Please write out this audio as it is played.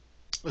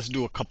Let's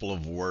do a couple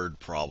of word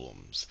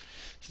problems.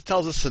 So it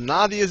tells us so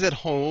Nadia is at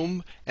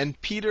home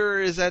and Peter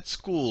is at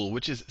school,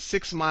 which is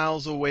 6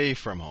 miles away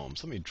from home.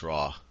 So let me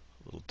draw a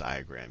little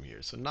diagram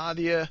here. So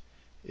Nadia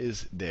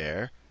is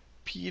there.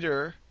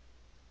 Peter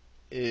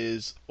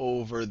is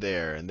over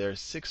there, and they're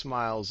 6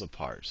 miles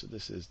apart. So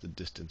this is the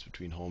distance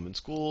between home and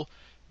school.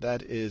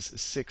 That is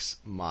 6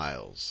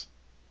 miles.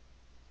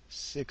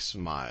 6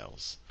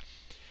 miles.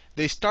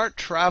 They start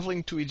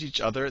traveling to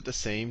each other at the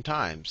same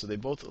time. So they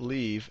both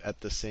leave at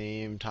the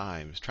same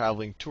time,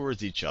 traveling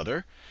towards each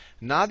other.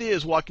 Nadia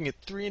is walking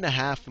at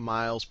 3.5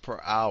 miles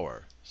per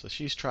hour. So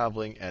she's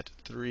traveling at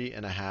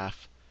 3.5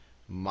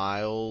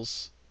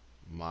 miles.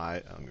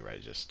 Let me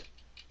write just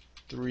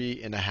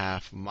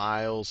 3.5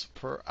 miles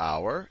per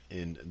hour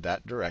in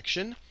that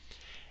direction.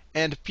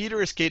 And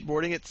Peter is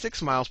skateboarding at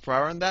 6 miles per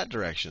hour in that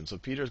direction. So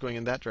Peter is going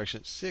in that direction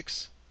at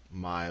 6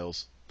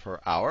 miles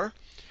per hour.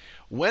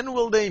 When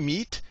will they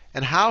meet?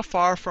 And how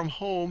far from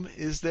home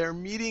is their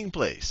meeting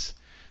place?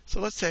 So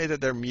let's say that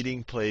their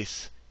meeting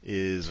place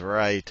is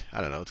right, I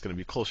don't know, it's going to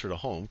be closer to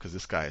home because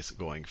this guy is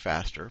going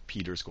faster.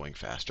 Peter's going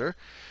faster.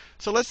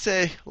 So let's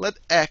say let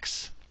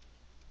x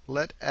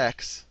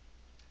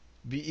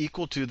be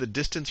equal to the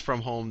distance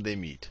from home they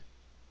meet.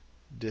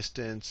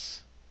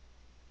 Distance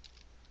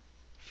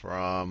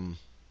from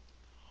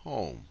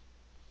home.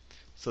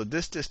 So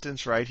this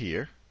distance right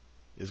here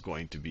is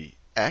going to be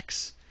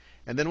x.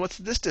 And then what's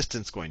this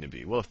distance going to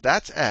be? Well, if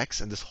that's x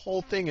and this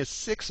whole thing is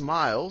 6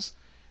 miles,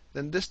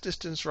 then this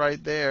distance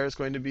right there is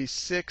going to be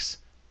 6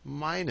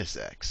 minus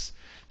x.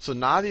 So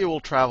Nadia will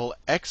travel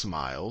x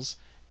miles,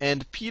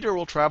 and Peter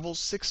will travel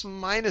 6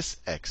 minus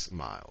x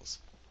miles.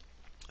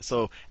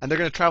 So, and they're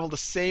going to travel the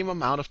same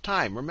amount of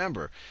time.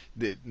 Remember,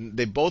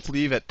 they both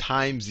leave at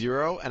time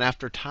 0, and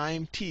after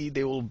time t,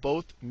 they will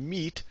both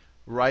meet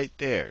right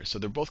there. So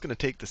they're both going to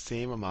take the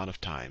same amount of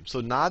time.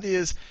 So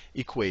Nadia's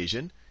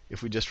equation,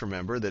 if we just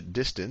remember that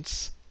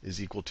distance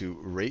is equal to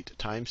rate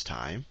times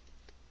time,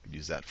 we could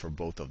use that for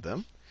both of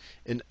them.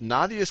 In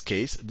Nadia's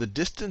case, the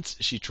distance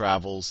she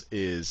travels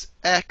is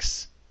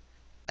x.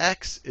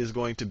 X is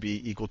going to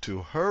be equal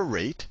to her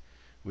rate,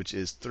 which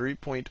is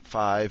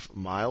 3.5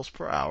 miles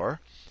per hour,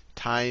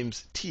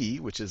 times t,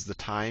 which is the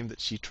time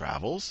that she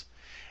travels.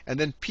 And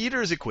then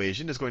Peter's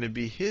equation is going to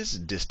be his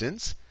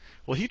distance.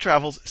 Well, he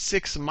travels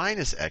 6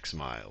 minus x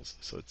miles.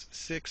 So it's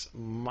 6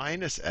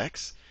 minus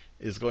x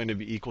is going to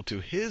be equal to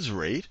his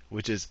rate,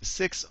 which is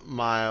 6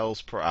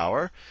 miles per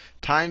hour,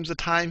 times the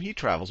time he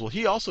travels. Well,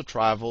 he also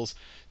travels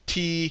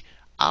t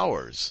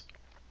hours.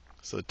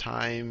 So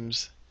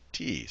times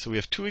t. So we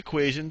have two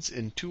equations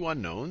in two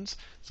unknowns,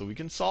 so we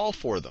can solve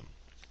for them.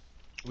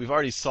 We've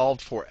already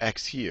solved for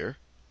x here.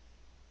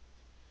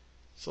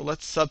 So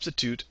let's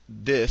substitute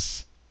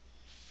this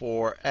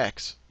for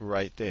x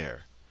right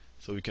there.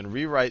 So we can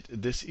rewrite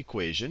this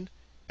equation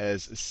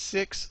as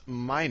 6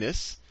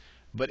 minus,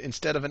 but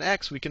instead of an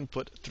x, we can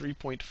put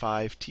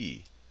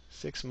 3.5t.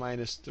 6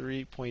 minus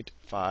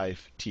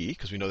 3.5t,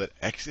 because we know that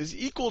x is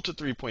equal to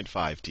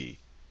 3.5t,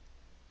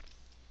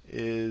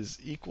 is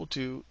equal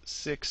to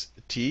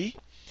 6t.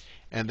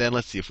 And then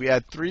let's see, if we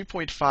add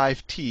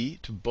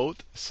 3.5t to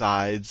both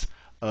sides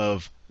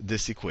of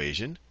this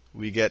equation,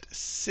 we get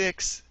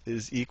 6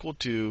 is equal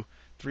to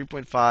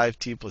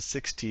 3.5t plus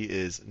 6t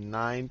is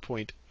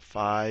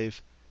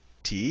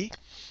 9.5t.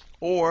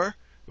 Or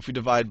if we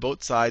divide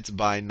both sides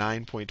by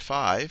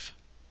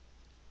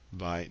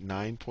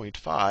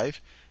 9.5,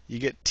 you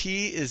get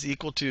t is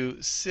equal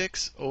to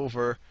 6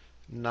 over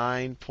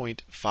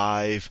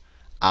 9.5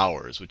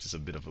 hours, which is a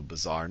bit of a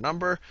bizarre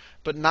number.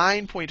 But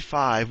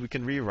 9.5, we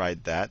can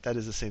rewrite that. That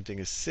is the same thing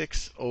as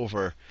 6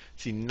 over,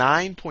 see,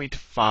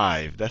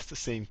 9.5, that's the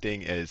same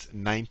thing as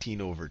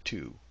 19 over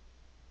 2.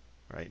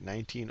 Right?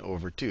 19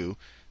 over 2.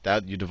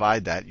 That, you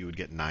divide that, you would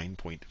get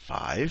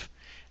 9.5.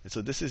 And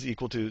so this is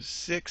equal to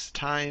 6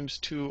 times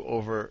 2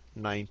 over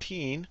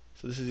 19.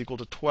 So this is equal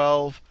to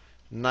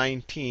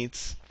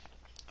 12/19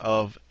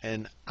 of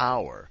an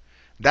hour.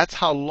 That's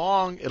how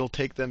long it'll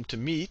take them to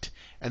meet.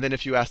 And then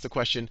if you ask the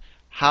question,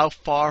 how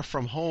far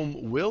from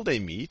home will they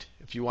meet?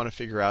 If you want to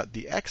figure out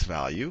the x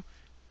value,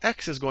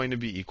 x is going to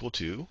be equal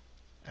to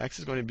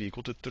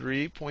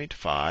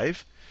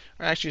 3.5.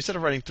 Or actually, instead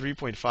of writing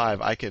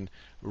 3.5, I can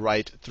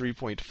write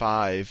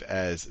 3.5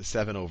 as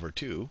 7 over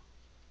 2.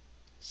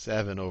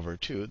 7 over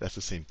 2, that's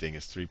the same thing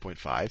as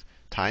 3.5,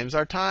 times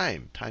our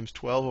time, times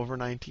 12 over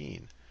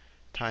 19.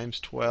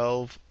 Times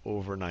 12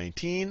 over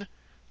 19.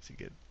 So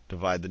you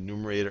divide the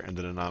numerator and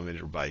the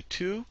denominator by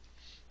 2.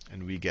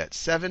 And we get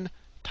 7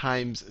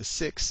 times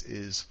 6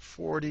 is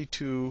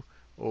 42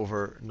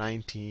 over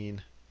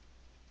 19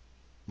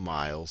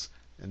 miles.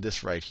 And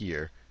this right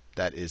here,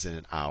 that is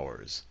in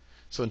hours.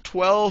 So in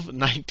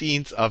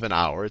 12/19 of an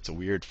hour, it's a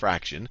weird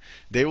fraction,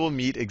 they will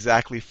meet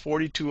exactly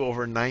 42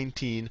 over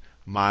 19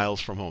 miles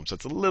from home. So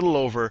it's a little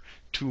over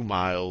 2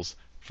 miles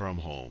from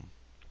home.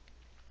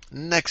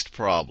 Next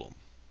problem.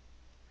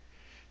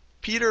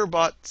 Peter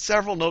bought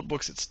several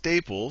notebooks at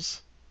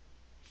Staples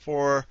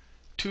for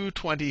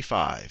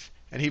 $2.25,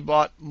 And he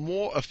bought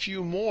a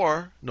few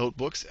more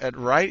notebooks at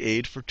Rite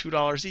Aid for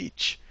 $2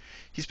 each.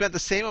 He spent the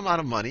same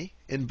amount of money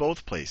in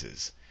both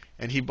places,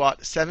 and he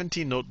bought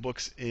 17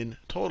 notebooks in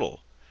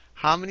total.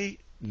 How many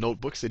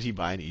notebooks did he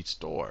buy in each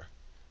store?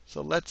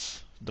 So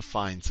let's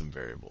define some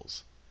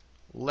variables.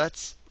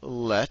 Let's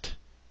let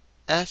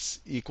S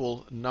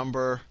equal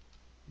number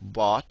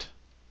bought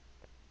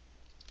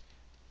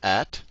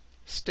at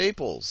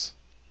Staples.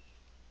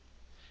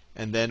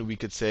 And then we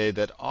could say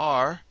that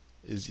R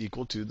is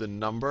equal to the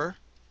number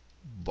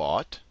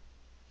bought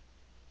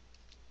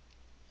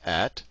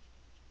at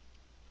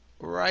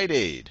Rite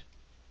Aid.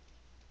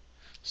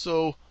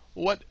 So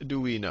what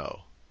do we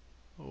know?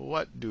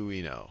 What do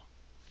we know?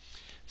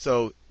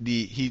 So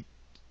he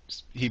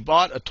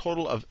bought a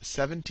total of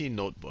 17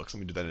 notebooks.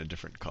 Let me do that in a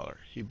different color.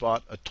 He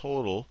bought a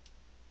total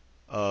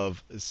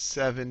of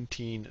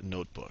 17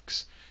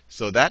 notebooks.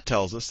 So that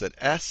tells us that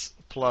S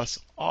plus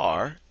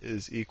R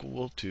is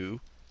equal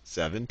to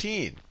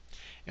 17.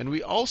 And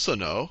we also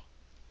know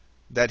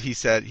that he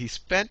said he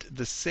spent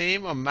the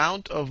same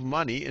amount of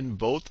money in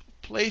both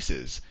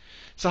places.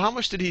 So how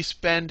much did he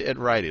spend at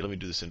Rite Aid? Let me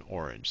do this in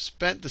orange.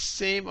 Spent the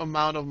same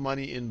amount of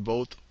money in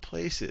both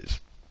places.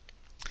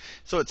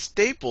 So at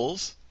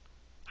Staples,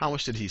 how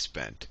much did he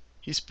spend?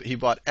 He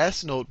bought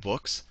S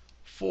notebooks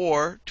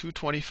for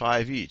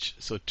 $2.25 each.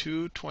 So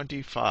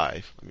 $2.25.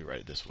 Let me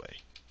write it this way.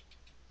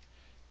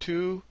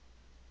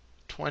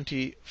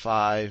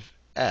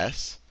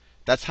 $2.25S.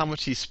 That's how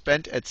much he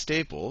spent at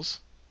Staples.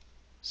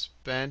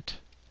 Spent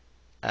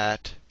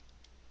at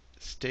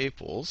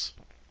Staples.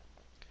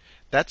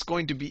 That's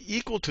going to be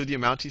equal to the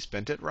amount he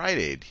spent at Rite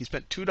Aid. He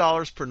spent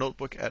 $2 per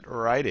notebook at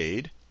Rite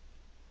Aid.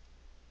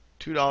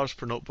 $2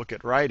 per notebook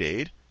at Rite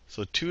Aid.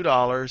 So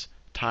 $2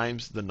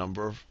 times the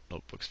number of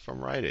notebooks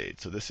from Rite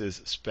Aid. So this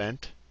is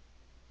spent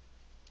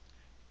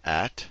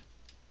at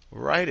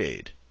Rite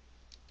Aid.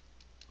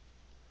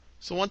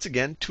 So once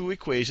again, two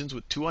equations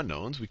with two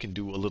unknowns. We can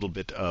do a little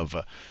bit of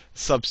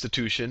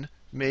substitution,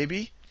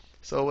 maybe.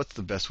 So what's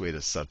the best way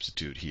to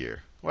substitute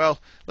here? Well,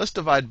 let's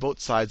divide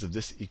both sides of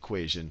this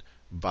equation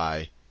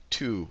by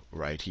 2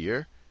 right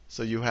here.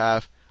 So you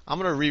have, I'm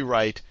going to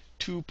rewrite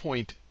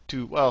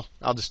 2.2. Well,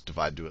 I'll just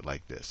do it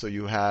like this. So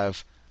you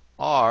have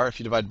R, if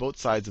you divide both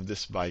sides of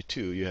this by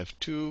 2, you have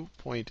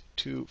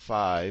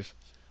 2.25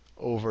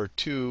 over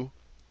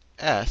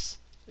 2S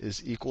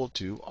is equal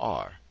to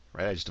R.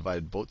 Right? I just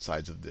divided both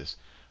sides of this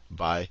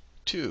by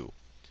 2.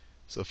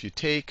 So if you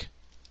take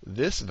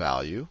this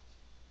value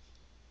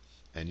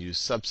and you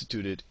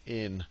substitute it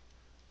in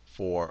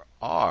for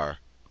R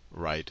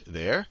right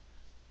there,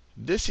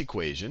 this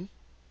equation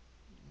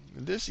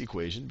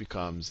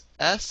becomes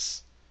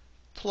S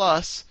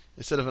plus,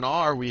 instead of an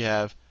R, we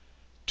have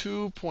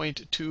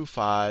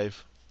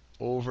 2.25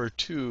 over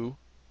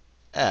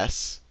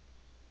 2S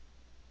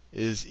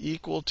is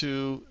equal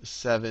to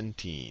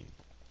 17.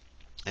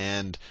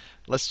 And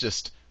let's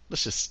just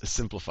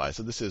simplify.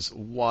 So this is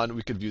 1.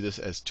 We could view this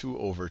as 2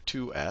 over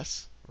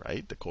 2s,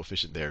 right? The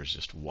coefficient there is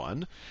just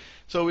 1.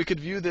 So we could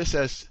view this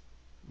as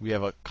we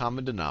have a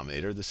common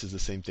denominator. This is the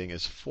same thing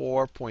as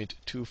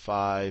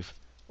 4.25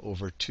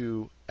 over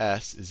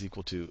 2s is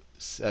equal to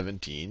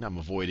 17. I'm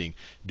avoiding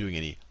doing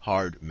any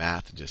hard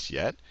math just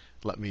yet.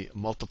 Let me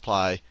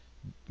multiply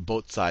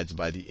both sides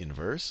by the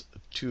inverse.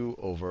 2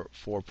 over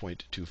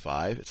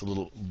 4.25. It's a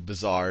little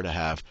bizarre to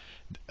have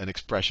an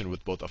expression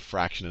with both a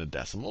fraction and a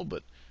decimal,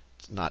 but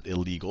it's not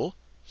illegal.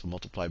 So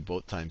multiply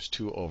both times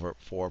 2 over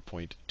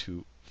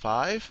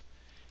 4.25.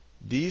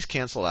 These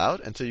cancel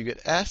out, and so you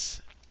get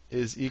S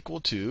is equal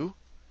to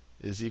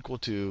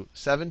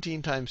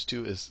 17 times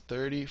 2 is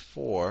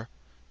 34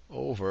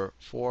 over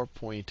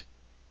 4.25.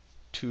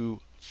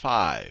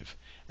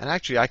 And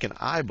actually, I can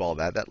eyeball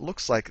that. That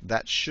looks like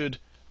that should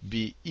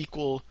be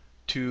equal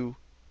to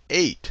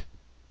 8,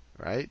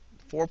 right?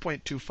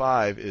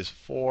 4.25 is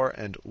 4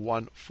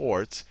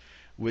 1/4,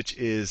 which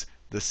is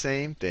the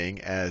same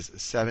thing as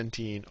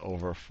 17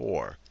 over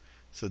 4.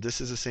 So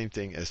this is the same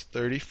thing as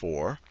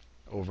 34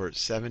 over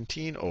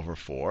 17 over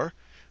 4,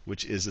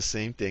 which is the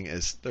same thing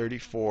as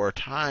 34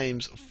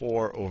 times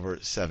 4 over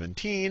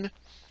 17.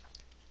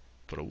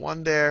 Put a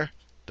 1 there.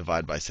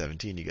 Divide by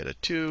 17, you get a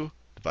 2.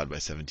 Divide by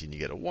 17, you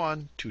get a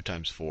 1. 2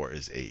 times 4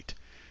 is 8.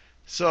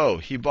 So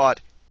he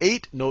bought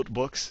 8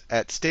 notebooks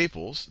at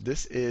Staples.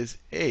 This is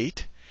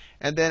 8.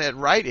 And then at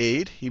Rite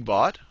Aid, he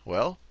bought,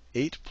 well,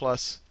 8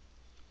 plus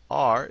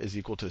R is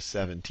equal to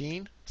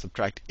 17.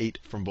 Subtract 8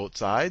 from both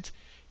sides.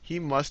 He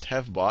must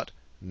have bought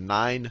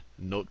 9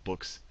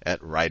 notebooks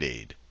at Rite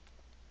Aid.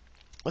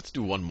 Let's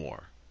do one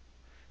more.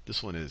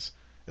 This one is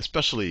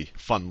especially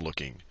fun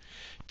looking.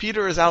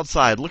 Peter is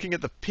outside looking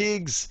at the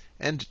pigs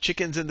and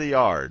chickens in the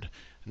yard.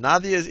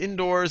 Nadia is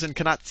indoors and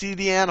cannot see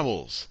the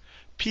animals.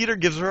 Peter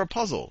gives her a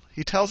puzzle.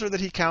 He tells her that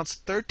he counts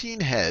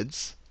 13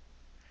 heads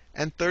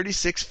and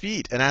 36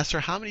 feet and asks her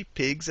how many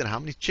pigs and how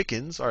many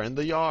chickens are in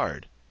the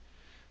yard.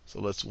 So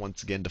let's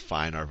once again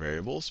define our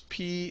variables.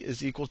 P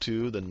is equal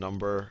to the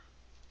number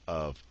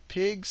of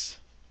pigs.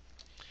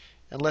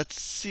 And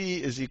let's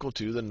C is equal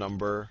to the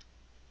number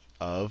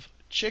of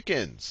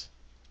chickens.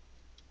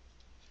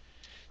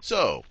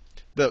 So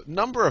the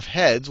number of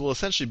heads will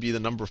essentially be the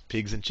number of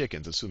pigs and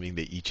chickens, assuming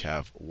they each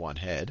have one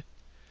head.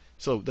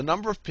 So the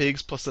number of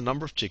pigs plus the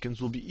number of chickens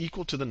will be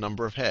equal to the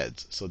number of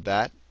heads. So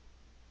that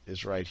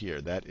is right here.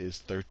 That is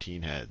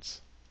 13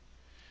 heads.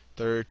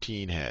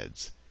 13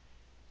 heads.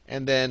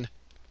 And then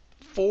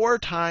 4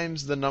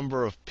 times the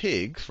number of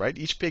pigs, right?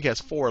 Each pig has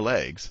 4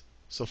 legs.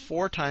 So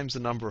 4 times the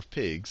number of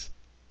pigs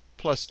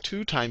plus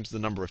 2 times the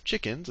number of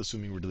chickens,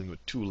 assuming we're dealing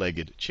with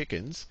 2-legged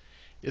chickens,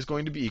 is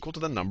going to be equal to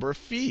the number of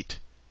feet.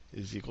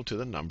 Is equal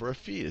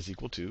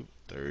to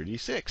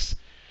 36.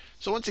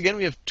 So once again,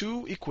 we have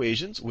 2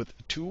 equations with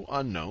 2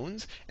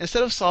 unknowns.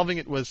 Instead of solving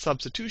it with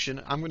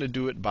substitution, I'm going to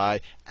do it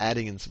by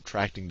adding and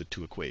subtracting the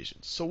 2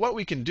 equations. So what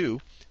we can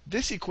do,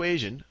 this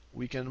equation,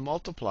 we can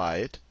multiply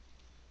it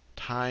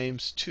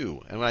times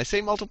 2. And when I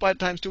say multiply it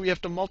times 2, we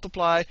have to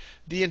multiply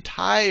the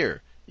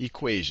entire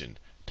equation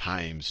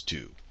times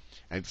 2.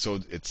 And so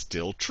it's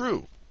still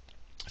true.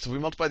 So if we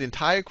multiply the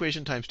entire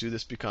equation times 2,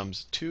 this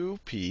becomes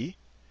 2p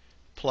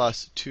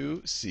plus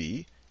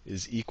 2c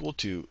is equal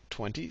to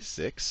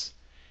 26.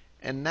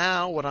 And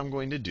now what I'm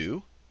going to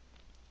do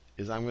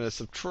is I'm going to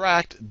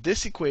subtract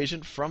this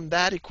equation from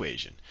that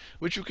equation,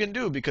 which you can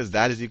do because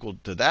that is equal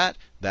to that,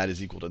 that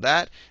is equal to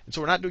that. And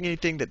so we're not doing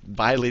anything that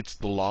violates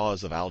the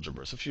laws of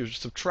algebra. So if you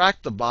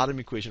subtract the bottom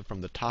equation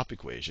from the top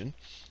equation,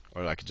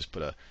 or I could just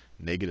put a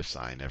negative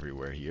sign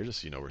everywhere here,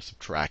 just so you know we're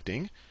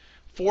subtracting.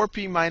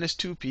 4p minus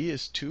 2p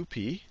is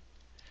 2p.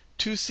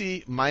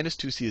 2c minus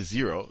 2c is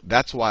 0.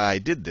 That's why I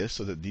did this,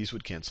 so that these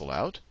would cancel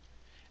out.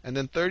 And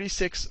then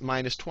 36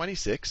 minus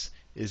 26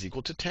 is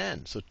equal to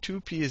 10. So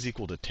 2p is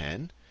equal to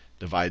 10.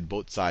 Divide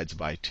both sides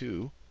by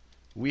 2.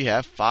 We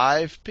have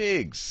 5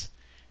 pigs.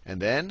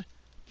 And then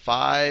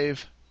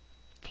 5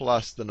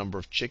 plus the number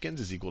of chickens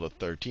is equal to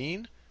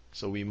 13.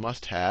 So we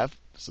must have,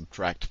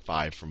 subtract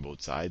 5 from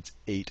both sides,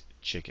 8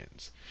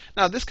 chickens.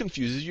 Now this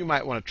confuses you. You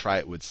might want to try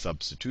it with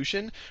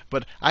substitution.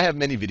 But I have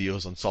many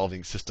videos on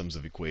solving systems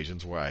of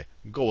equations where I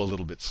go a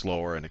little bit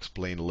slower and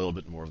explain a little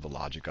bit more of the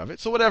logic of it.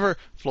 So whatever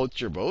floats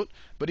your boat.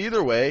 But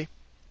either way,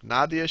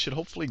 Nadia should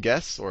hopefully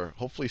guess or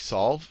hopefully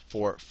solve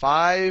for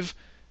 5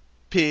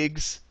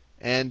 pigs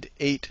and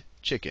 8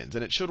 chickens.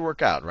 And it should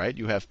work out, right?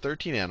 You have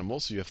 13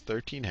 animals, so you have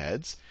 13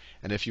 heads.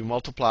 And if you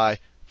multiply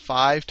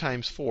 5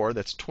 times 4,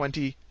 that's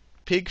 20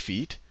 pig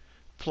feet,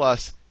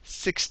 plus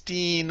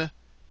 16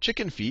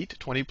 chicken feet.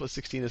 20 plus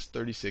 16 is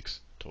 36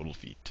 total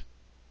feet.